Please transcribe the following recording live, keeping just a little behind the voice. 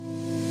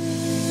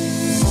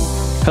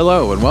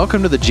Hello, and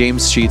welcome to the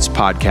James Sheets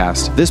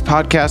Podcast. This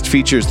podcast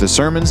features the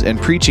sermons and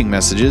preaching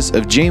messages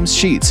of James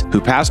Sheets,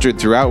 who pastored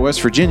throughout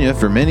West Virginia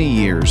for many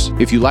years.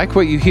 If you like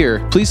what you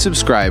hear, please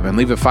subscribe and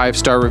leave a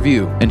 5-star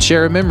review, and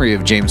share a memory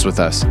of James with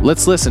us.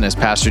 Let's listen as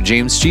Pastor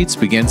James Sheets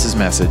begins his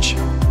message.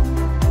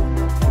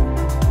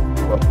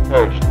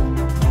 First,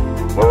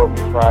 Lord,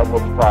 we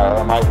try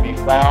I might be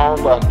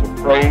found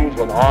unto praise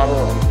and honor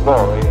and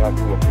glory at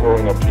the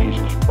appearing of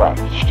Jesus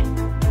Christ.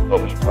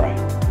 Let us pray.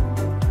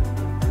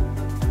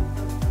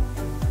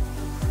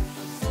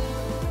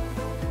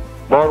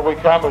 Lord, we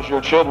come as your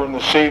children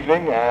this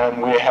evening,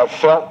 and we have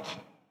felt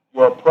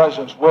your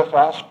presence with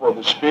us, for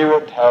the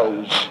Spirit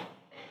has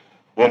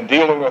been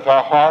dealing with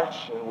our hearts,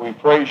 and we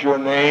praise your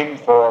name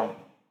for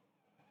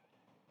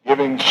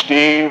giving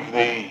Steve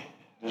the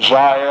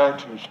desire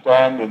to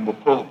stand in the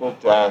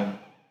pulpit and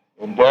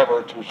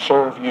endeavor to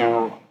serve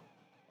you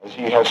as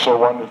he has so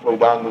wonderfully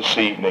done this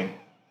evening.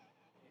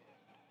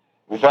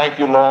 We thank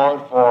you,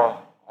 Lord, for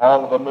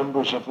all of the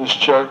members of this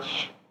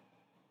church,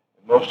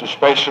 and most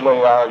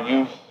especially our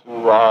youth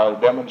who are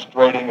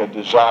demonstrating a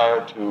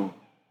desire to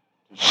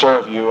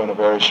serve you in a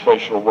very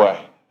special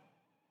way.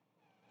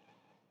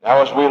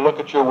 Now, as we look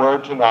at your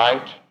word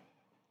tonight,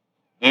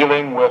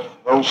 dealing with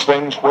those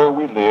things where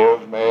we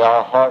live, may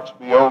our hearts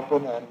be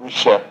open and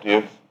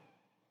receptive.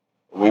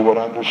 We would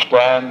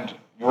understand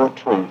your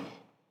truth.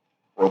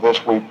 For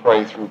this we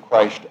pray through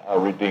Christ our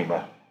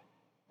Redeemer.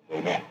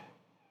 Amen.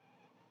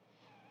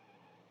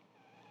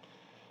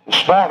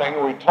 This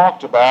morning we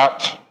talked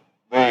about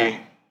the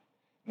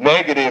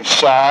negative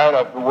side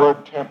of the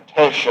word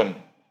temptation,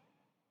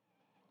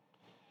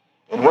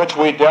 in which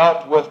we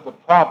dealt with the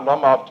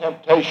problem of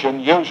temptation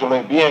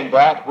usually being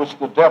that which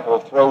the devil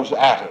throws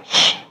at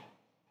us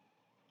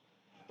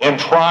in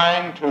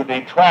trying to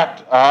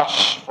detract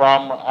us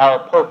from our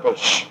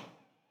purpose,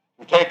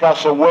 to take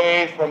us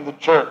away from the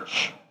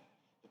church,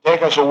 to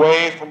take us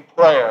away from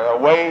prayer,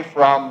 away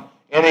from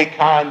any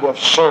kind of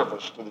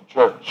service to the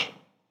church.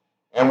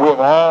 And we've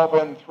all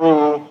been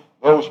through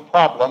those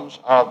problems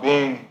of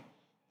being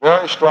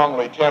very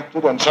strongly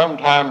tempted, and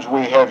sometimes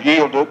we have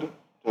yielded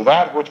to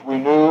that which we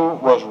knew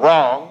was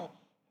wrong,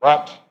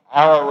 but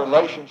our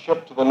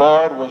relationship to the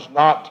Lord was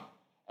not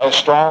as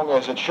strong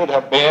as it should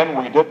have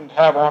been. We didn't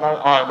have on our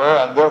armor,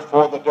 and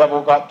therefore the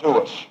devil got to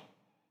us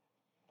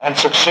and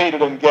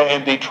succeeded in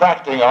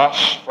detracting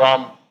us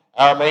from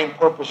our main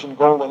purpose and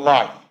goal in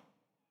life.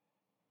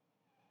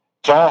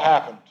 It's all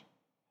happened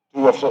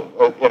to us.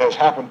 It has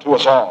happened to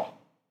us all.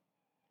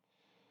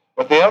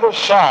 But the other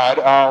side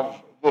of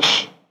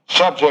this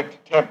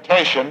subject,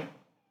 temptation,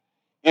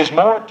 is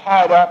more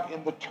tied up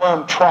in the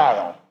term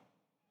trial.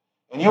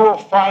 And you will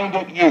find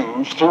it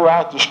used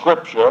throughout the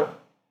Scripture,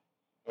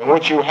 in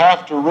which you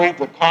have to read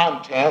the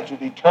content to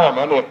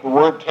determine if the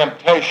word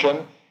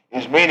temptation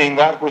is meaning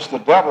that which the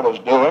devil is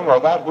doing or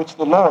that which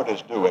the Lord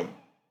is doing.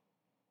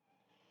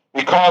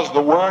 Because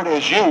the word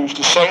is used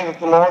to say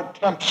that the Lord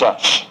tempts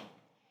us.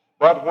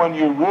 But when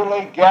you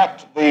really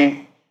get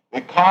the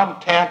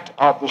content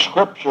of the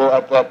Scripture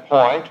at that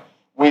point,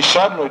 we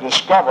suddenly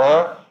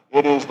discover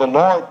it is the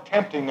Lord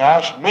tempting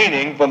us,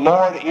 meaning the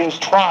Lord is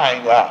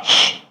trying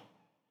us.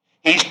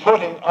 He's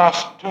putting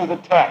us to the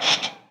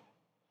test,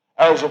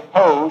 as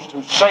opposed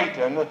to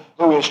Satan,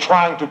 who is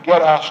trying to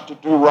get us to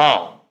do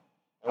wrong.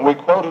 And we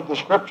quoted the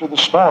Scripture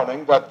this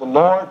morning that the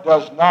Lord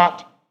does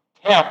not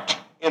tempt,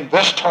 in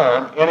this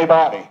term,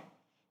 anybody.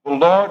 The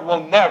Lord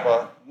will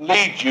never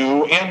lead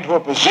you into a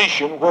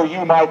position where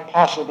you might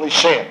possibly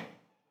sin,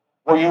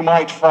 where you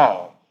might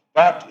fall.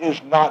 That is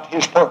not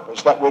his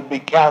purpose. That would be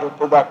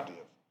counterproductive.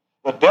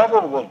 The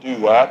devil will do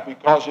that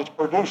because it's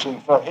producing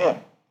for him.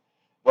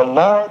 The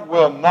Lord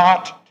will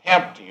not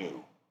tempt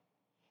you.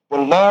 The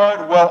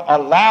Lord will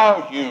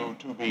allow you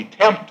to be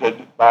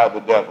tempted by the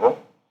devil.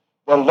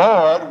 The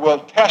Lord will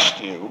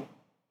test you.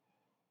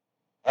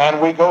 And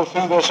we go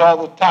through this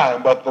all the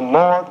time, but the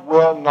Lord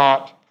will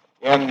not,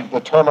 in the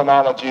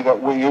terminology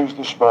that we used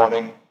this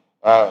morning,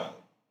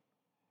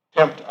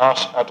 tempt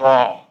us at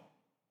all.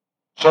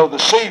 So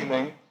this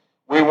evening,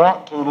 we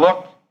want to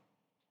look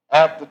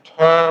at the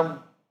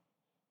term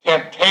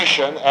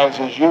temptation as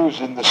is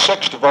used in the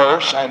 6th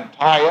verse and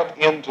tie it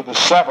into the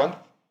 7th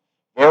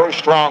very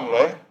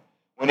strongly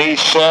when he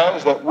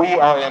says that we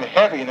are in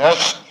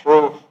heaviness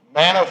through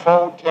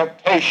manifold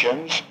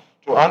temptations.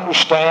 To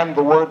understand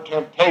the word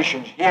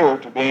temptations here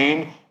to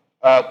mean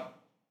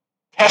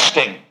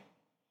testing.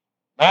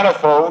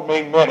 Manifold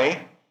mean many.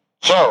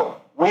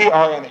 So we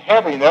are in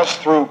heaviness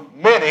through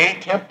many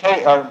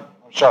trials.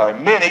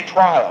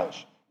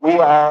 We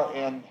are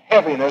in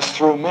heaviness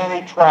through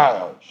many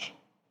trials.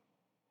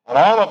 And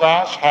all of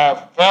us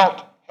have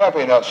felt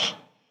heaviness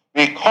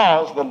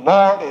because the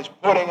Lord is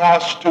putting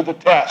us to the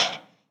test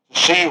to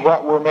see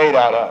what we're made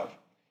out of.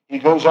 He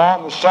goes on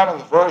in the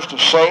 7th verse to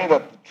say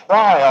that the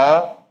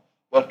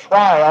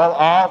trial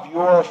of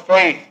your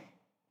faith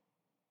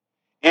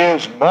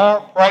is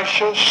more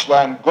precious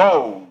than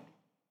gold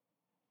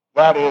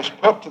that is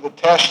put to the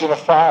test in a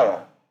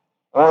fire.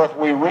 Or if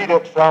we read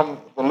it from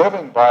the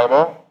Living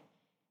Bible,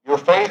 Your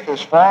faith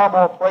is far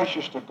more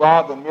precious to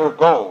God than mere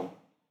gold.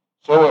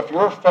 So if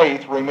your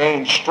faith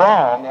remains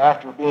strong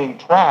after being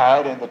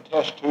tried in the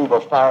test tube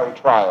of fiery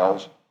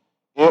trials,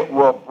 it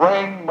will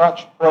bring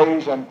much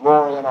praise and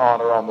glory and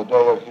honor on the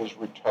day of his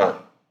return.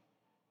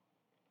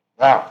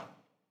 Now,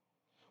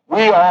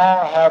 we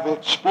all have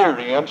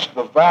experienced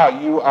the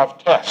value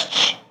of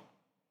tests.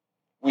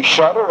 We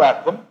shudder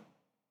at them,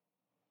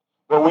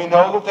 but we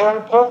know that they're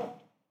important.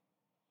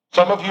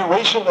 Some of you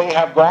recently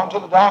have gone to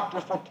the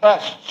doctor for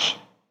tests.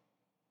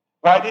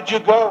 Why did you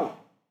go?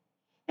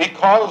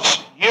 Because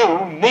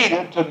you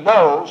needed to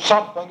know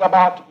something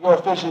about your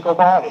physical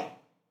body.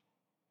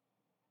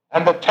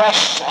 And the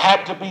tests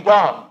had to be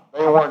done. They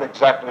weren't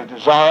exactly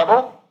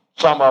desirable.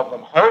 Some of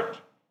them hurt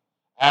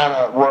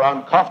and were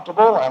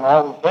uncomfortable and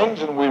all the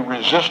things, and we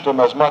resist them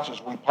as much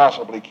as we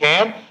possibly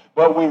can.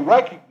 But we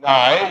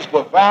recognize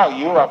the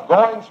value of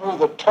going through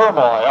the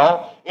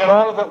turmoil in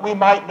order that we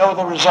might know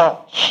the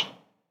results.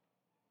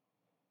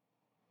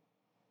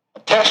 A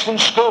test in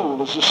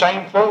school is the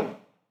same thing.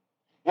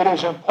 It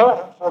is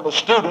important for the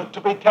student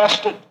to be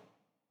tested,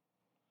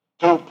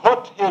 to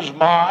put his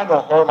mind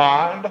or her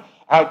mind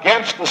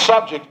against the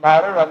subject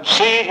matter and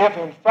see if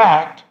in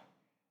fact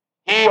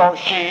he or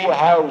she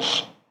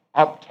has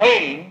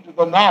obtained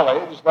the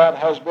knowledge that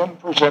has been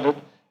presented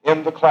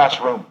in the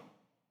classroom.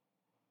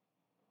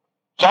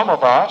 Some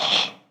of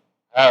us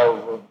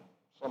have,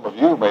 some of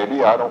you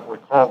maybe, I don't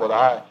recall that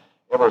I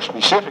ever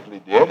specifically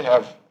did,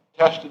 have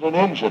tested an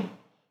engine.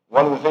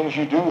 One of the things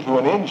you do to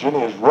an engine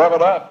is rev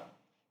it up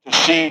to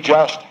see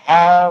just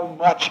how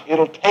much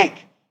it'll take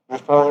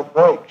before it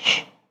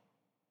breaks.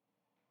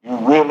 You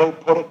really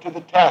put it to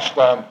the test,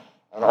 and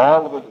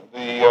all of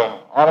the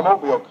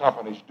automobile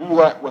companies do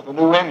that with a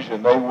new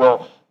engine. They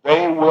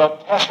will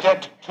test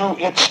it to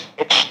its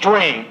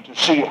extreme to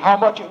see how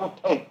much it will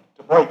take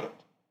to break it,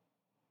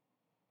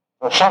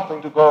 for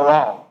something to go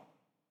wrong.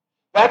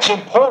 That's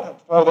important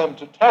for them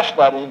to test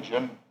that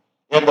engine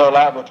in their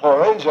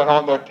laboratories and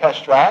on their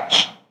test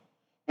tracks,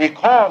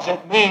 because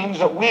it means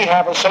that we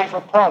have a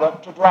safer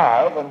product to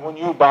drive. And when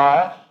you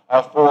buy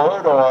a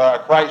Ford or a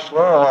Chrysler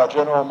or a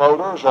General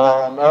Motors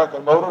or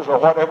American Motors or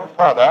whatever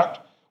product,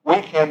 we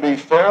can be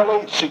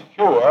fairly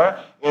secure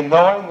in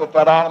knowing that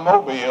that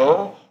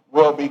automobile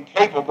will be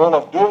capable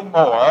of doing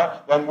more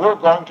than we're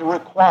going to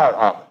require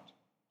of it.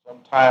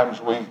 Sometimes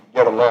we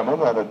get a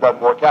lemon and it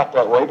doesn't work out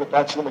that way, but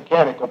that's the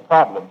mechanical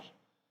problems.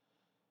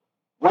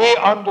 We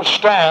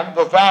understand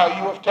the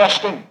value of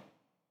testing.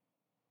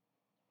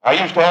 I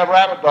used to have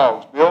rabbit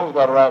dogs. Bill's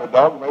got a rabbit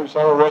dog. Maybe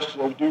some of the rest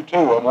of us do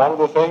too. And one of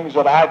the things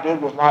that I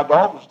did with my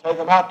dog was take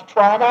them out to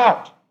try them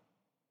out,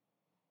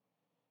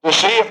 to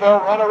see if they'll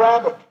run a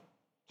rabbit,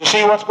 to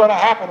see what's going to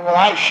happen when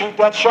I shoot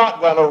that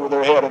shotgun over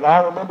their head. And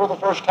I remember the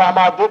first time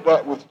I did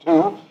that with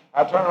two,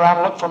 I turned around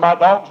and looked for my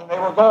dogs and they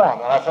were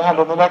gone. And I found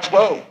them the next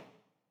day.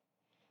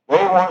 They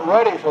weren't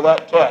ready for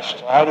that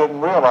test. I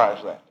didn't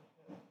realize that.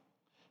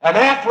 An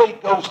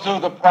athlete goes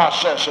through the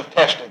process of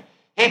testing.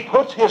 He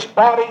puts his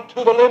body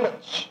to the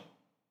limits.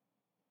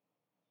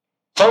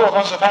 Some of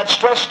us have had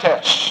stress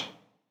tests.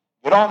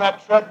 Get on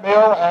that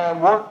treadmill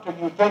and work till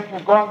you think you're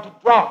going to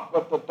drop,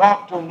 but the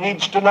doctor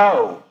needs to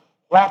know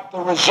what the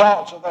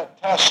results of that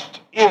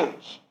test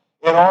is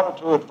in order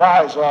to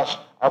advise us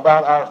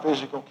about our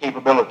physical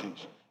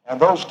capabilities. And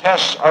those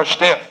tests are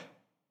stiff.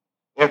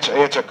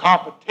 It's a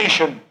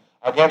competition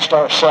against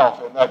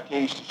ourselves in that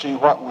case to see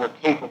what we're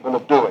capable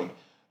of doing.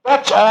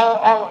 That's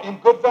all in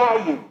good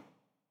value.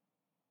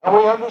 And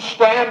we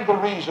understand the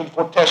reason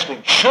for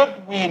testing.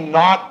 Should we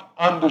not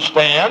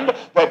understand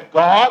that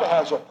God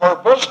has a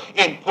purpose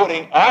in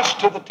putting us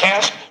to the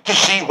test to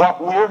see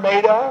what we're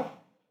made of?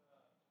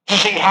 To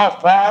see how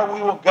far we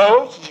will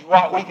go, to see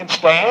what we can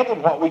stand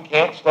and what we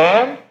can't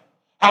stand?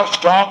 How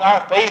strong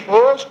our faith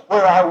is,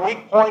 where our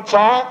weak points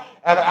are?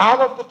 And out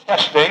of the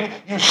testing,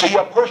 you see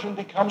a person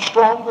become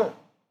stronger.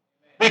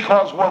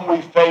 Because when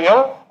we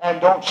fail and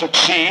don't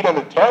succeed in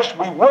a test,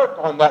 we work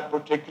on that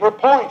particular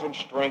point and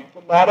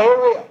strengthen that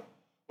area.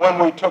 When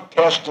we took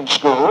tests in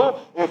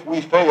school, if we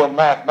failed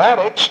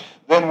mathematics,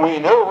 then we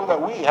knew that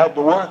we had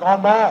to work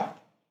on math.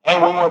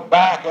 And we went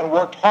back and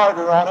worked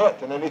harder on it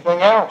than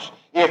anything else.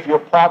 If your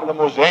problem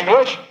was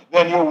English,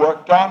 then you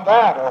worked on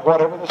that, or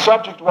whatever the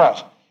subject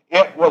was.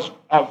 It was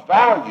of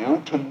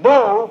value to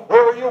know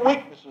where your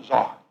weaknesses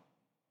are.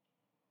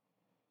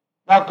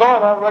 Now,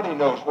 God already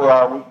knows where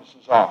our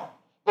weaknesses are,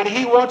 but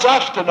He wants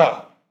us to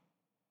know.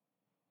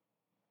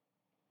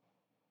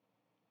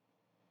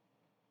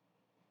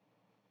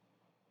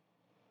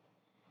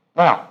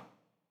 Now,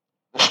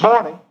 this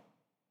morning,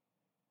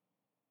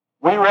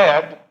 we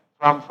read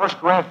from 1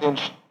 Corinthians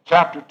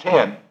chapter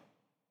 10,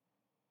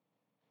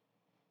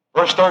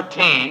 verse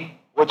 13,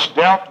 which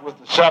dealt with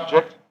the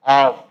subject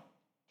of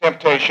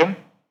temptation.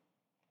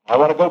 I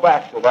want to go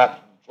back to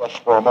that just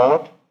for a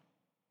moment.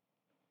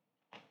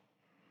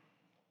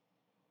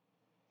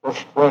 1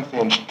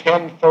 Corinthians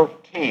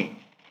 10:13.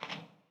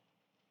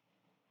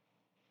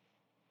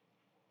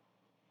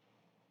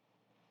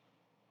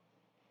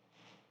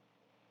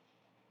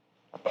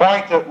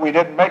 point that we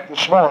didn't make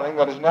this morning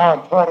that is now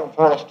important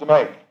for us to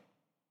make.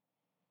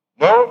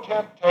 No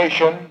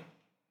temptation,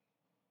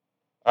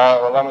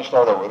 let me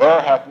start over.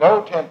 There hath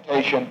no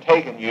temptation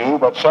taken you,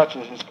 but such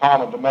as is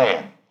common to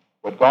man.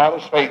 But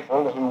God is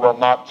faithful, who will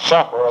not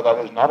suffer,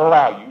 that is, not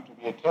allow you to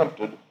be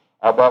tempted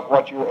above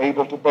what you're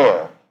able to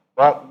bear,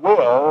 but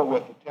will,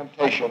 with the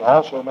temptation,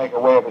 also make a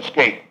way of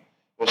escape.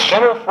 The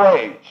center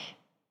phrase,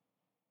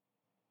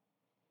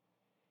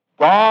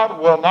 God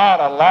will not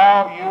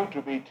allow you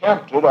to be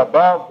tempted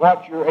above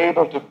what you're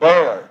able to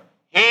bear.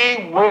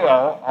 He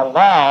will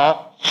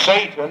allow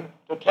Satan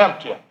to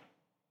tempt you.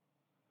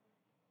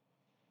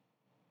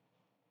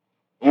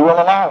 He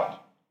will allow it.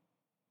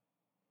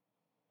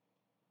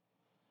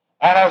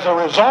 And as a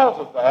result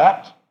of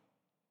that,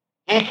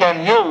 he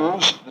can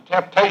use the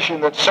temptation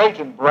that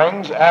Satan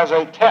brings as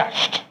a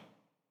test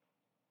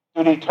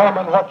to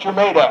determine what you're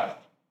made of.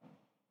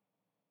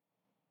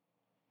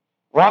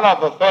 One of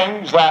the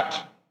things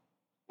that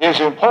is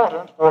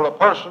important for a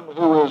person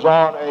who is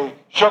on a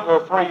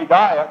sugar-free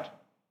diet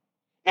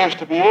is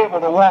to be able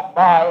to walk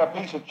by a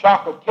piece of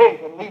chocolate cake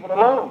and leave it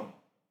alone.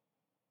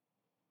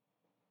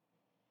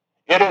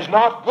 It is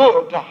not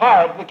good to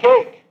hide the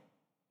cake.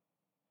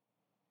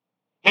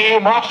 He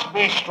must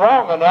be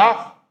strong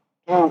enough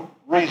to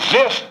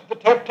resist the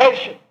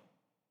temptation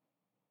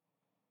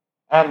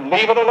and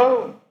leave it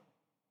alone.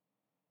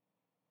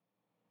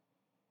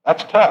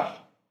 That's tough,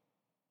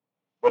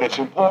 but it's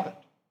important.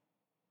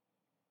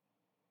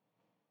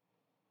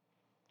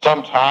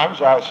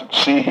 Sometimes I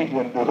succeed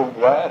in doing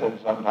that, and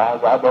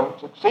sometimes I don't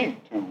succeed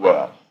too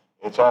well.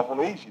 It's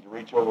awful easy to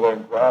reach over there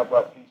and grab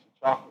that piece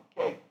of chocolate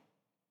cake.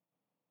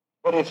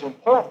 But it's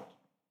important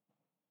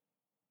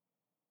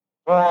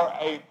for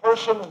a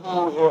person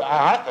who,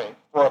 I think,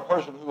 for a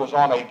person who is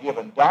on a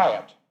given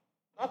diet,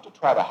 not to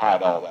try to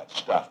hide all that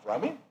stuff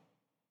from him.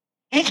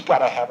 He's got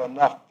to have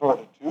enough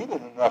fortitude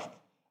and enough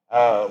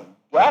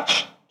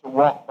guts to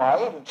walk by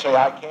it and say,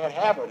 I can't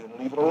have it, and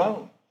leave it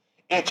alone.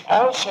 It's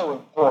also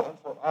important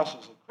for us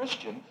as a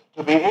Christian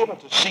to be able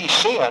to see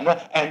sin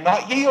and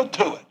not yield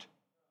to it.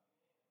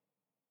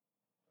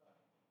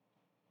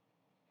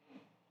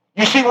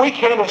 You see, we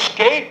can't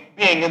escape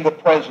being in the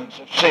presence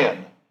of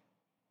sin,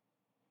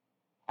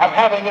 of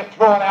having it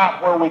thrown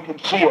out where we can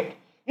see it.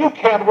 You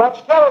can't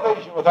watch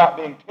television without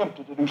being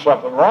tempted to do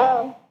something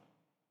wrong.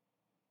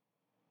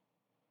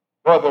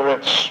 Whether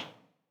it's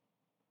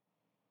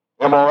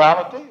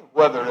immorality,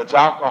 whether it's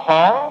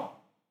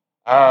alcohol,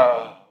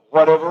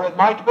 whatever it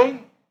might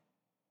be.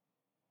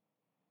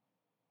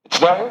 It's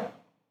there.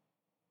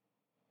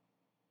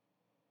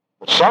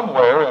 But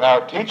somewhere in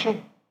our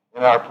teaching,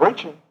 in our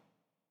preaching,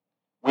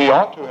 we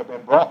ought to have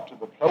been brought to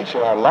the place in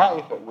our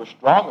life that we're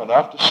strong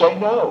enough to say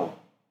no.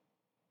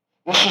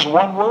 This is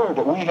one word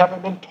that we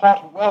haven't been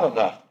taught well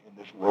enough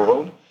in this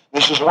world.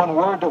 This is one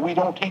word that we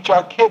don't teach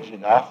our kids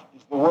enough,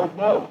 is the word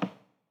no.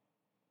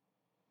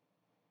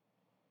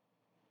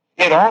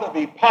 It ought to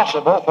be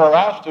possible for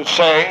us to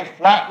say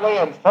flatly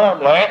and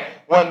firmly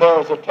when there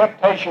is a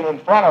temptation in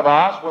front of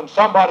us, when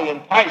somebody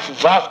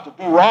entices us to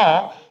do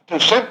wrong, to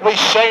simply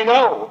say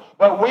no.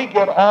 But we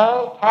get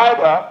all tied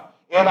up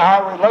in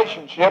our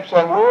relationships,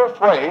 and we're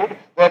afraid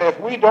that if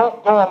we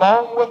don't go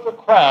along with the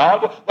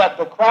crowd, that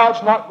the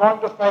crowd's not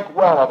going to think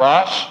well of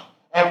us,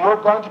 and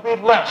we're going to be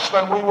less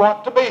than we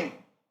want to be.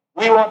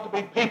 We want to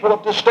be people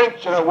of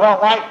distinction and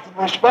well-liked and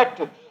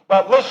respected.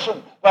 But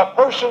listen, the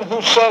person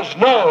who says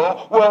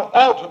no will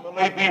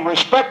ultimately be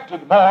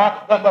respected more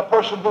than the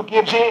person who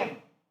gives in.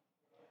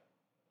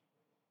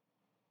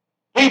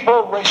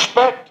 People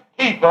respect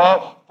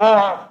people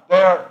for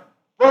their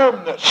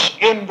firmness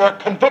in their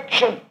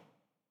conviction.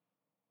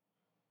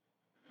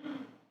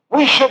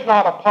 We should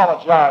not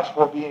apologize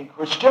for being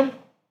Christian.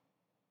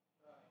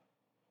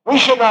 We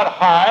should not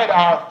hide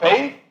our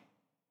faith.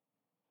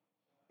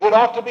 It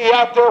ought to be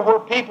out there where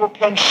people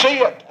can see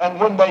it, and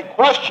when they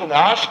question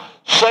us,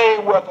 say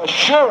with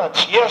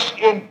assurance, yes,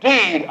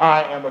 indeed,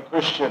 I am a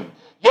Christian.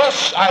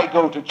 Yes, I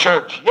go to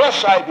church.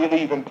 Yes, I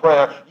believe in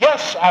prayer.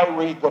 Yes, I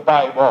read the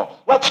Bible.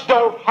 Let's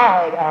don't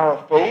hide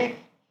our faith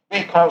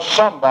because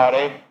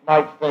somebody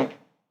might think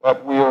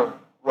that we're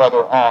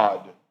rather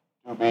odd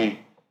to be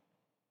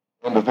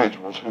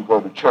individuals who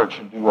go to church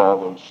and do all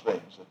those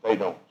things that they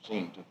don't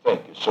seem to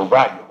think is so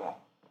valuable.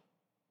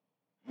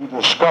 You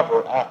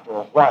discover after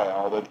a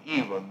while that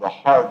even the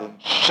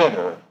hardened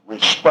sinner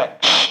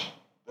respects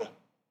the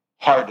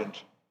hardened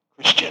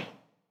Christian.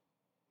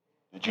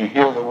 Did you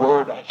hear the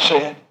word I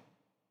said?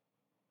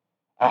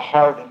 A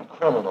hardened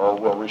criminal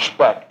will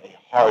respect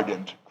a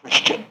hardened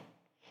Christian.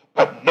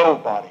 But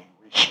nobody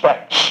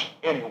respects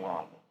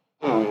anyone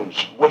who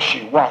is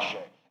wishy-washy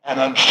and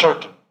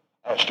uncertain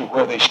as to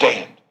where they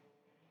stand.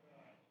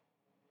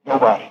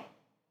 Nobody.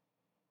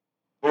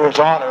 There is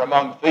honor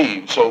among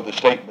thieves, so the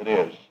statement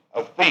is.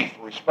 A thief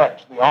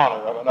respects the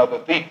honor of another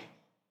thief.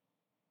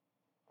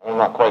 I'm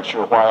not quite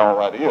sure why all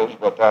that is,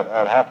 but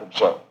that happens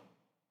so.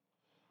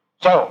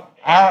 So,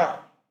 our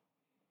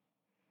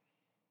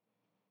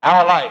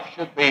life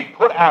should be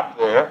put out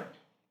there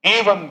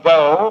Even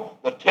though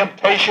the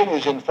temptation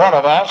is in front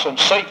of us and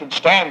Satan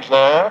stands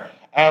there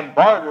and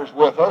barters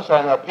with us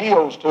and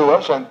appeals to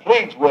us and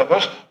pleads with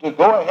us to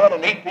go ahead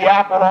and eat the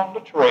apple on the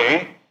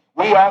tree,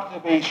 we ought to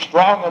be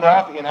strong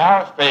enough in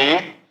our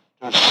faith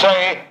to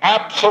say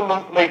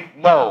absolutely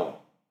no.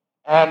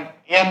 And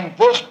in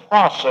this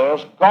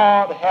process,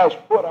 God has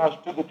put us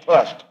to the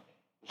test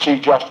to see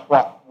just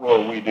what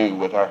will we do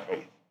with our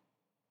faith.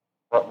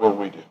 What will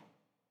we do?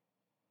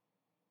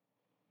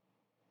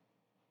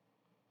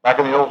 Back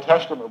in the Old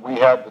Testament, we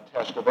have the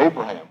test of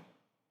Abraham.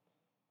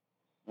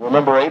 You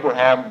remember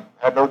Abraham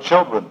had no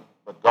children,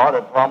 but God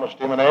had promised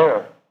him an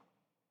heir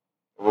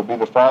who would be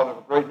the father of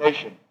a great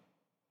nation.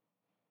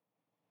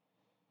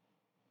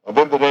 And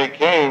then the day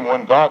came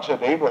when God said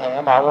to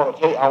Abraham, I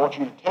want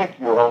you to take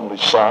your only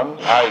son,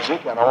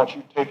 Isaac, and I want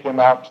you to take him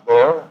out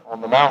there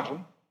on the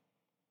mountain,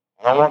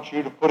 and I want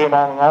you to put him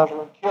on an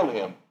altar and kill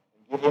him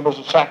and give him as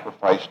a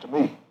sacrifice to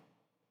me.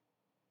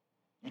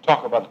 You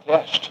talk about a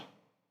test.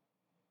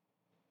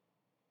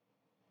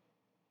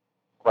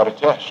 Quite a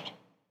test.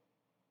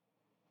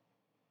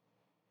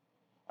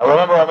 I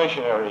remember a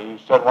missionary who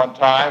said one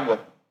time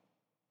that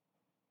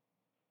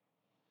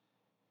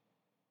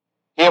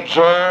he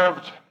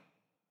observed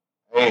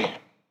a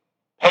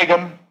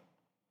pagan,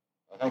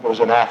 I think it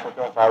was in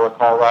Africa, if I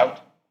recall right,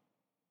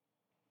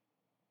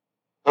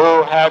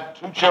 who had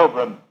 2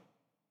 children.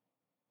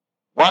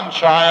 One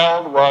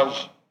child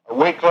was a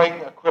weakling,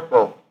 a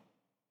cripple.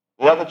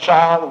 The other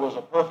child was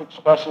a perfect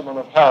specimen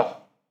of health.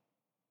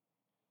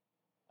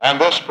 And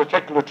this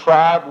particular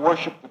tribe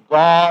worshiped the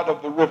god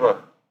of the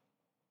river.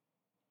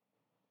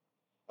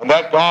 And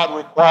that god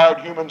required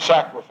human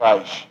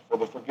sacrifice for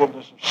the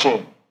forgiveness of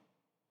sin.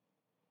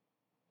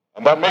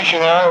 And that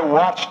missionary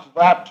watched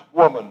that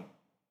woman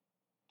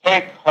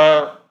take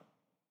her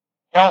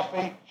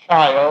healthy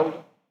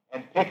child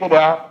and pick it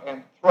up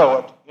and throw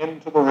it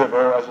into the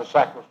river as a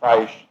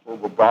sacrifice to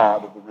the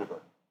god of the river.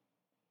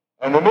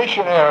 And the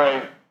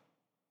missionary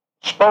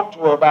spoke to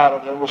her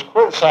about it and was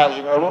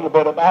criticizing her a little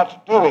bit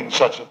about doing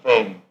such a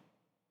thing.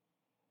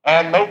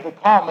 And made the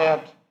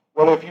comment,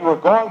 well, if you were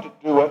going to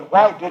do it,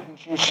 why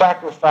didn't you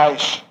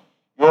sacrifice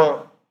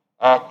your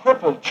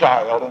crippled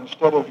child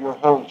instead of your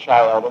whole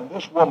child? And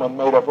this woman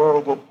made a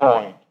very good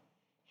point.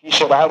 She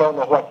said, I don't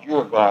know what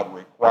your God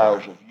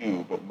requires of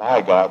you, but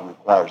my God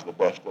requires the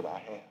best that I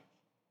have.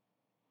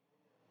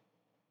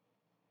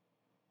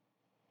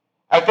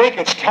 I think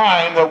it's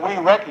time that we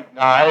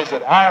recognize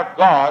that our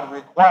God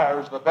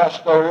requires the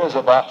best there is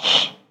of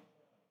us.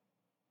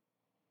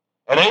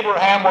 And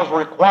Abraham was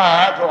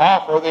required to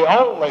offer the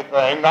only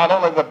thing, not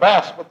only the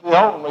best, but the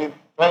only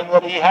thing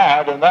that he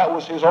had, and that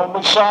was his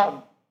only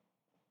son.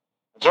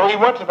 And so he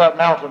went to that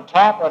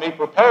mountaintop, and he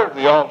prepared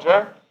the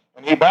altar,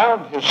 and he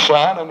bound his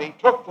son, and he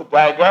took the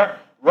dagger,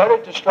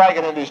 ready to strike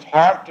it in his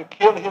heart to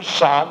kill his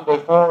son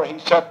before he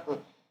set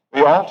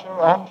the altar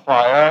on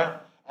fire.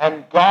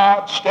 And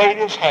God stayed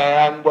his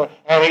hand,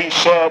 and he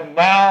said,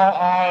 now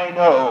I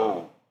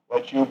know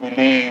that you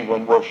believe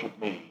and worship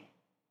me.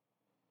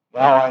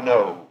 Now I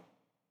know.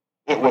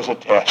 It was a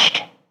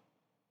test.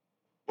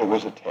 It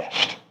was a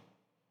test.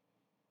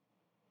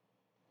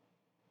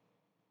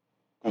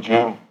 Could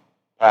you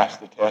pass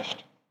the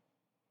test?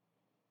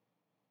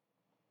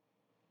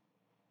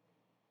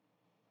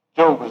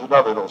 Job is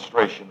another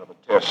illustration of a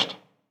test.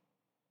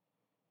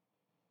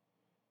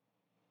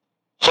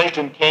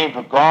 Satan came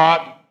to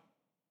God,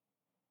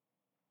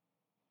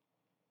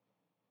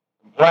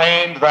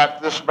 complained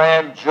that this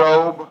man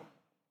Job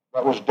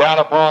that was down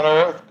upon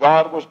earth,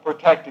 God was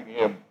protecting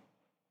him.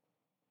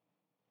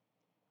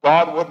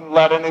 God wouldn't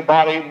let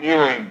anybody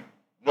near him.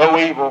 No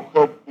evil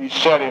could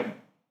beset him.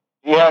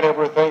 He had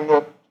everything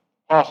that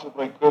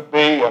possibly could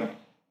be, and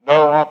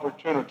no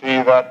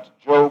opportunity that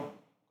Job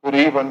could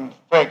even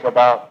think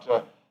about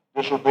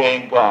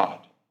disobeying God.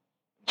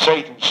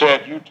 Satan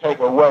said, you take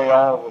away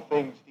all the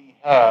things he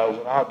has,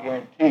 and I'll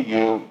guarantee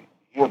you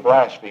he'll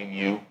blaspheme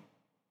you.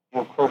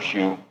 He'll curse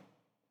you.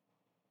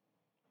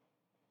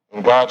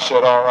 And God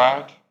said, all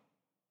right,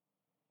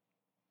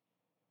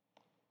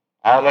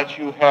 I'll let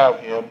you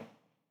have him,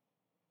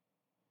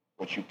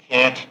 but you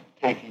can't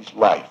take his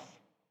life.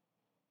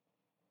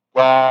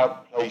 God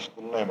placed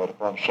the limit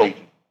upon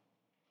Satan.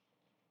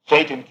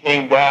 Satan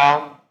came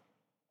down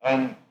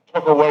and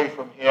took away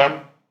from him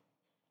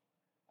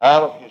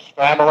all of his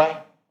family,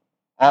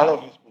 all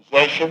of his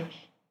possessions,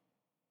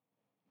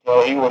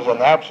 until he was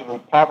in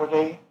absolute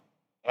poverty,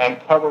 and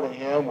covered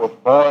him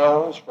with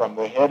boils from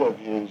the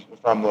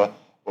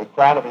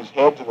crown of his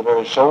head to the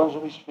very soles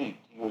of his feet.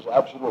 He was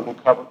absolutely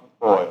covered with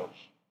boils.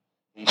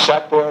 He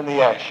sat there in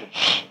the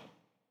ashes,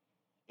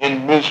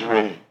 in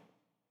misery,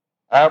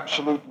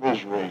 absolute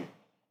misery.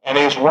 And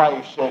his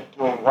wife said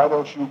to him, why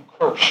don't you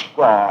curse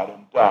God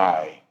and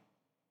die?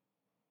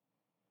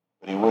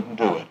 But he wouldn't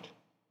do it.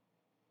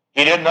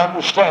 He didn't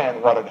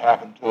understand what had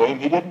happened to him.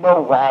 He didn't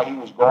know why he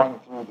was going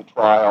through the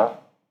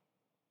trial.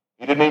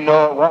 He didn't even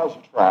know it was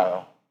a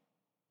trial.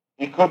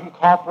 He couldn't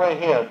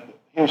comprehend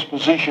his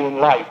position in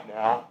life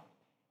now.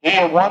 He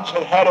once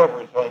had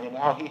everything, and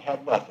now he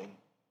had nothing.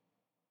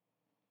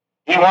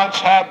 He once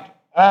had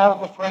all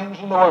the friends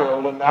in the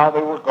world, and now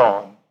they were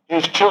gone.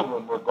 His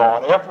children were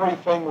gone.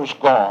 Everything was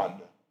gone.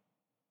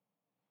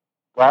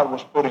 God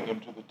was putting him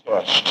to the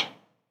test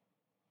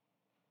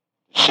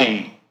to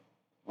see,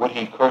 would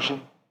he curse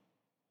him?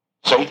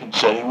 Satan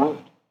said he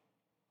would.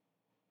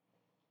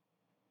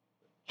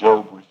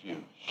 Job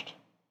refused.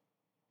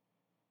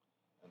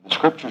 And the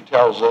scripture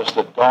tells us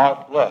that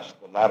God blessed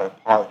the latter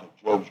part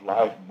of Job's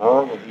life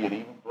more than he had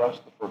even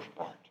blessed the first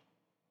part.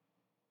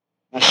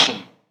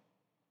 Listen,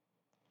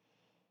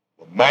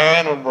 the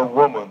man and the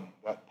woman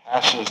that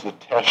passes the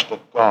test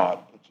that God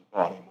puts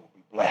upon him will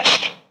be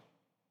blessed.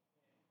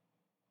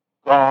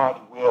 God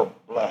will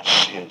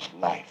bless his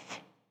life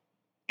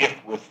if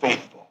we're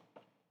faithful.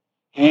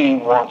 He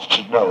wants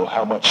to know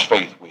how much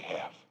faith we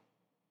have.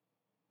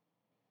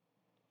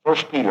 1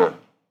 Peter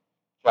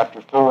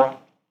chapter 4,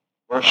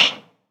 verse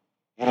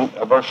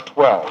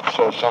 12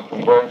 says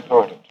something very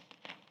important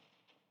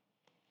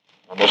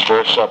on this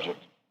very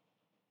subject.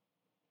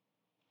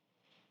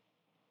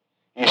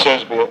 He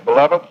says,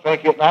 Beloved,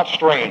 think it not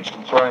strange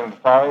concerning the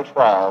fiery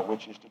trial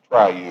which is to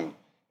try you,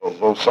 as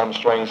though some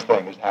strange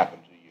thing has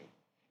happened to you.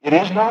 It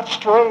is not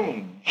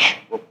strange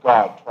that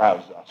God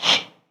tries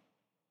us.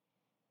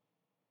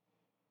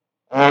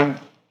 And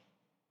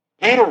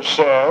Peter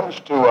says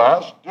to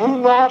us, do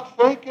not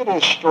think it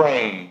is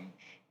strange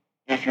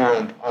if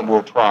you're under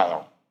a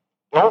trial.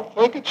 Don't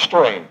think it's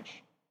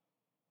strange.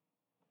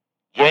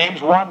 James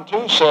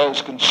 1:2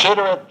 says,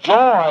 consider it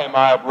joy,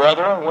 my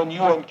brethren, when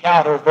you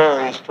encounter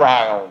various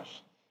trials.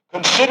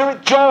 Consider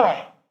it joy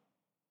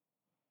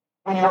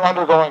when you're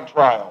undergoing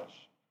trials.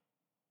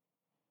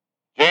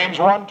 James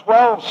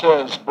 1:12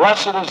 says,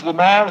 blessed is the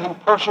man who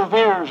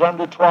perseveres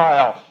under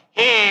trial.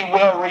 He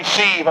will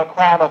receive a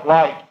crown of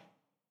life.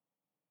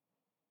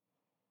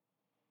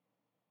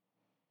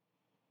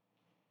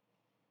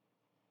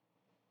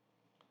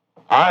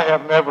 I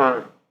have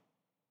never,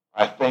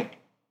 I think,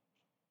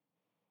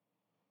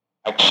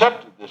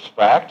 accepted this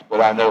fact,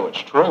 but I know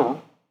it's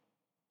true.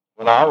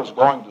 When I was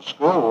going to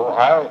school,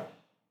 I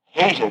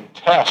hated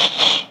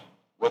tests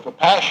with a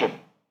passion.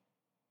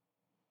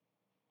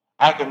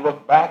 I can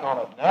look back on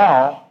it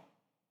now,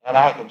 and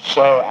I can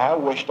say I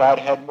wished I'd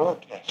had more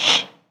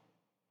tests.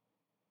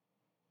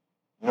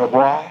 You know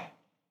why?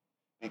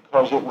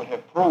 Because it would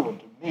have proven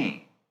to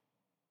me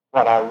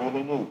what I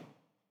really knew,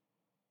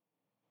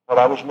 what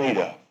I was made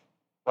of,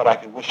 what I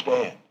could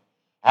withstand.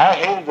 I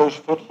hated those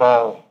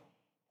football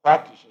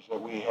practices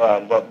that we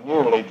had that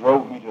nearly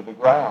drove me to the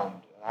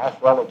ground. And I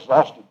felt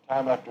exhausted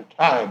time after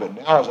time, but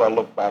now as I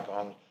look back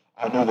on it,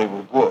 I knew they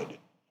were good.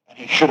 And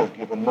he should have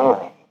given more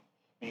of them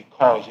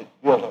because it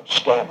built up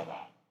stamina.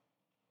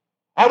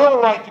 I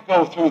don't like to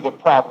go through the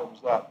problems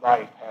that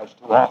life has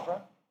to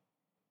offer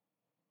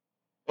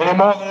any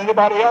more than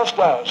anybody else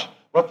does.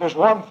 But there's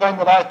one thing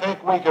that I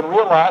think we can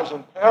realize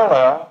in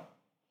parallel,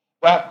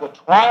 that the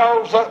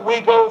trials that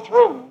we go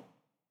through,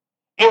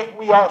 if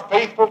we are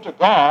faithful to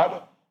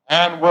God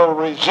and will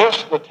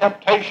resist the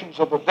temptations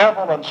of the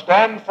devil and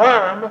stand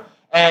firm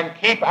and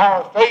keep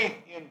our faith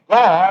in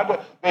God,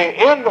 the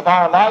end of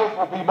our life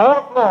will be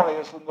more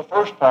glorious than the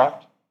first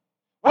part.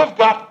 We've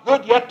got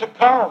good yet to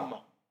come.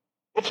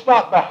 It's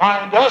not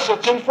behind us,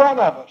 it's in front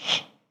of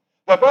us.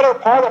 The better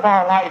part of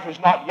our life is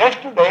not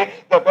yesterday,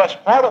 the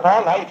best part of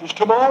our life is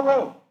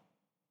tomorrow.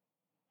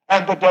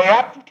 And the day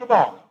after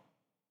tomorrow.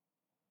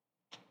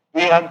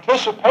 The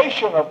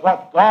anticipation of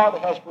what God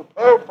has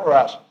prepared for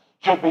us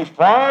should be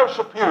far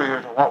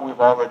superior to what we've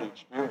already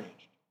experienced.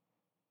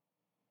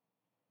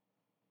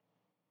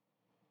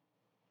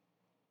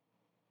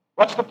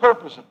 What's the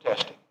purpose of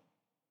testing?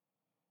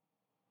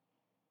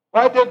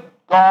 Why didn't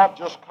God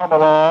just come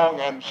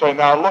along and say,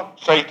 now look,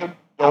 Satan,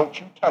 don't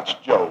you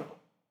touch Job?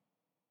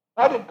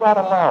 Why did God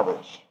allow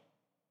this?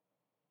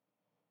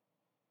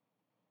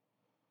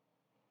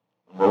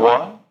 Number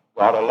one,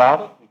 God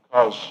allowed it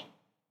because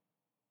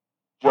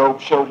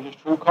Job showed his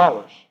true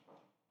colors.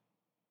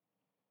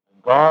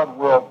 And God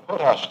will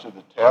put us to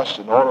the test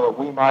in order that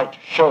we might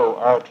show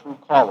our true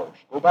colors.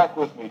 Go back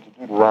with me to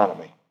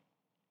Deuteronomy.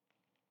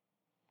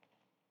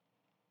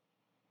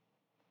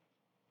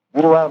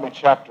 Deuteronomy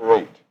chapter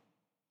 8.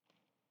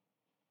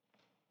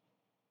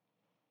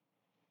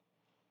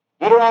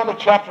 Deuteronomy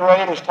chapter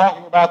 8 is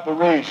talking about the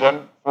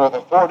reason for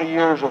the 40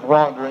 years of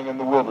wandering in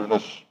the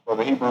wilderness for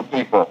the Hebrew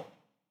people.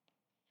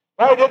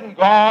 Why didn't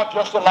God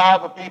just allow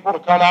the people to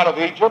come out of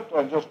Egypt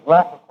and just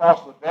walk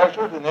across the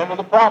desert and into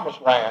the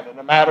promised land in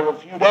a matter of a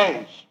few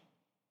days?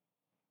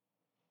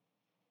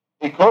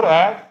 He could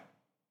have.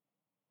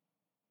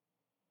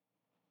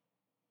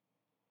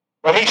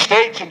 But he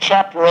states in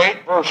chapter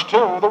 8, verse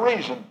 2, the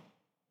reason.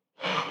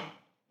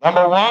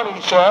 Number one,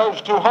 he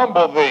says, to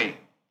humble thee.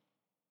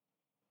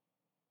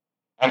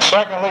 And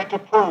secondly, to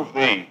prove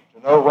thee,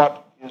 to know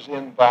what is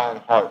in thine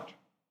heart.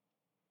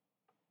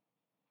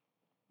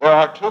 There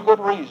are two good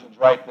reasons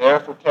right there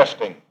for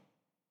testing.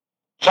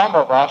 Some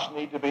of us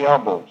need to be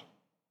humbled.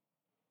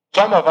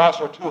 Some of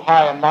us are too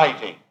high and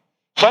mighty.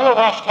 Some of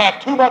us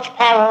have too much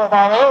power of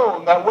our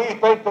own that we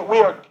think that we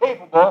are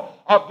capable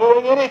of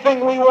doing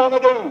anything we want to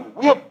do.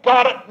 We have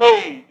got it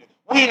made.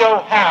 We know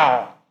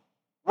how.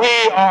 We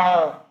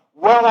are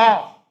well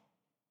off.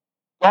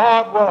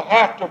 God will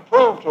have to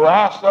prove to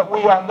us that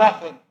we are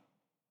nothing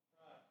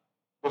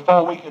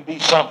before we can be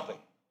something.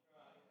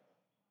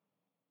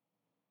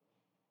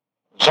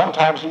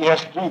 Sometimes he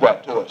has to do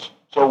that to us.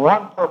 So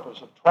one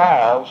purpose of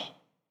trials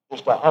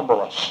is to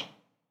humble us,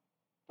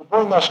 to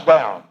bring us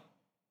down.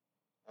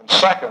 And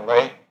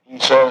secondly, he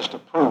says to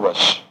prove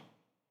us,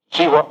 to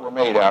see what we're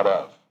made out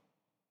of.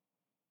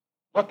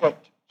 Look at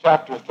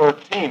chapter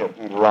 13 of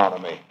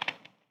Deuteronomy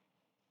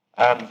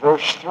and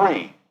verse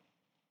 3.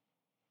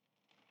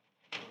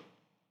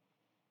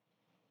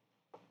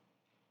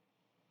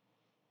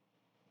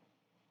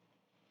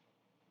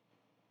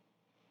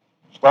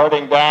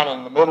 Starting down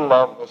in the middle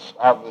of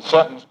the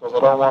sentence, because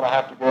I don't want to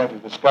have to get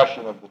into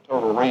discussion of the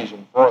total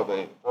reason for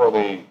the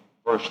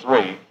verse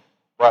 3.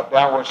 But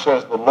down where it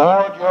says, the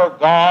Lord your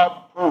God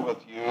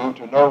proveth you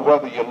to know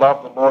whether you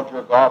love the Lord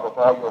your God with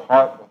all your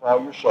heart and with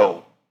all your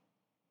soul.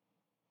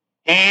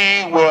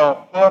 He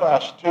will put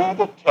us to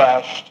the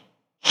test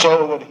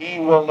so that he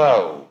will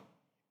know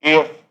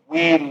if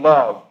we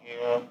love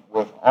him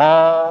with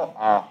all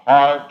our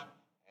heart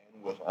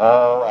and with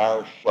all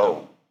our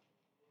soul.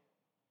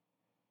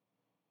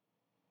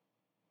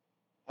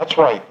 That's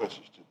why he puts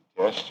us to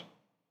the test.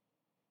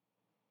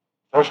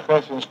 1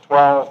 Corinthians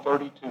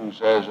 12:32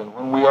 says, and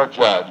when we are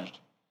judged,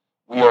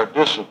 we are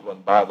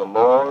disciplined by the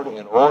Lord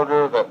in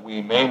order that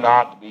we may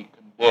not be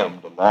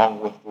condemned along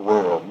with the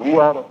world. We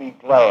ought to be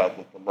glad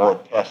that the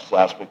Lord tests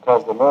us,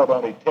 because the Lord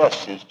only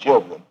tests his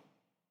children.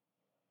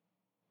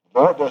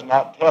 The Lord does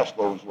not test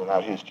those who are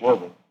not his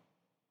children.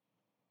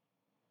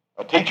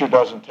 A teacher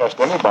doesn't test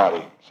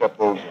anybody except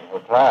those in her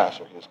class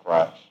or his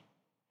class.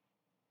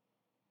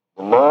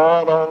 The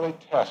Lord only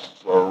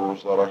tests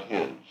those that are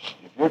his.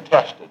 If you're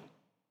tested,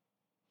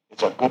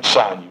 it's a good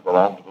sign you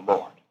belong to the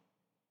Lord.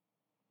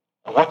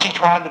 And what's he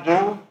trying to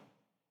do?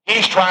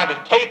 He's trying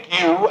to take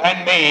you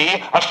and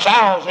me, a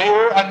sow's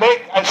ear, and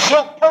make a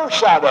silk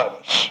purse out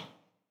of us.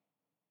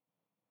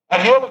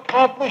 And he'll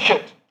accomplish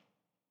it.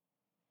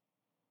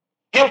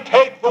 He'll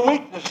take the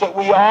weakness that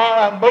we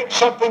are and make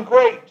something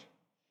great.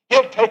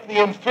 He'll take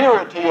the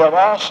inferiority of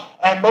us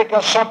and make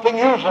us something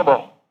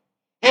usable.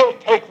 He'll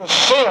take the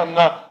sin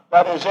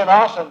that is in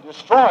us and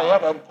destroy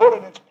it and put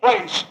in its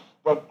place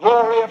the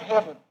glory of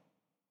heaven.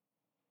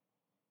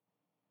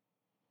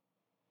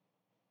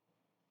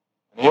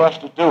 And he has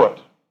to do it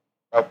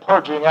by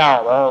purging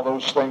out all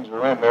those things that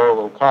are in there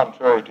that are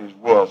contrary to his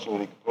will so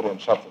that he can put in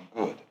something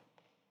good.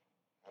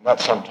 And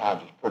that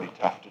sometimes is pretty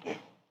tough to do,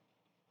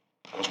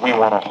 because we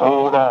want to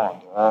hold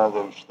on to all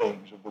those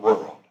things of the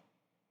world.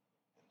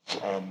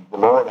 And the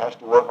Lord has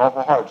to work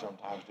awful hard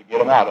sometimes to get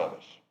them out of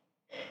us.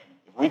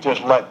 If we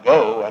just let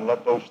go and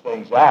let those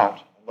things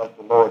out and let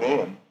the Lord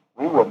in,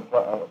 we wouldn't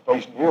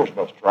face near as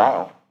much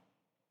trial.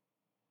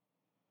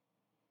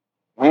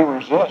 We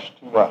resist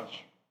too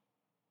much.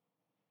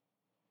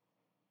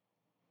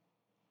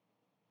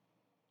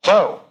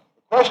 So,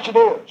 the question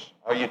is,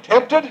 are you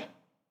tempted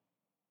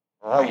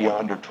or are you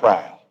under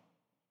trial?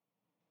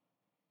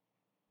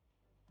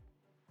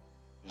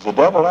 Is the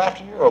devil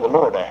after you or the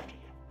Lord after you?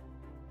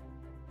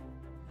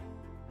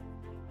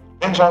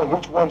 Depends on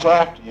which one's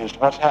after you as to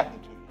what's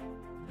happening to you.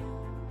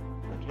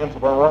 You're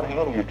tempted on one hand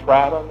or you're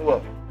tried on the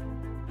other.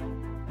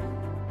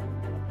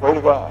 Pray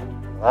to God,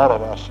 all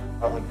of us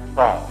are under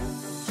trial,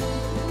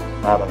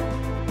 not under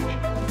temptation.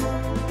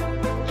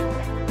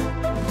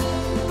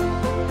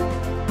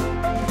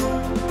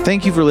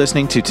 Thank you for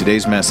listening to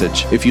today's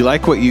message. If you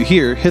like what you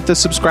hear, hit the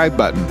subscribe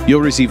button.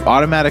 You'll receive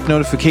automatic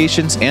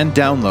notifications and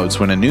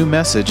downloads when a new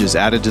message is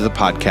added to the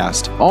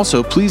podcast.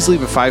 Also, please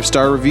leave a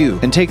 5-star review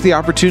and take the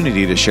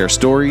opportunity to share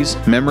stories,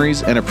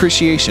 memories, and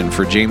appreciation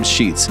for James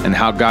Sheets and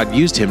how God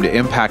used him to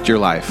impact your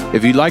life.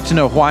 If you'd like to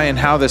know why and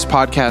how this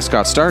podcast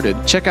got started,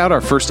 check out our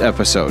first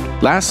episode.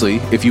 Lastly,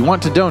 if you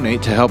want to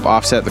donate to help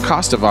offset the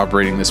cost of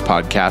operating this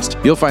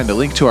podcast, you'll find a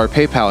link to our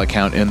PayPal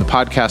account in the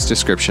podcast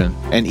description,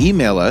 and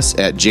email us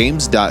at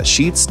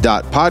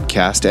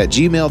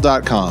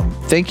james.sheets.podcast@gmail.com.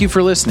 Thank you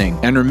for listening,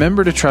 and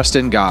remember to trust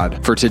in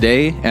God for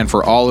today and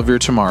for all of your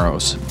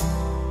tomorrows.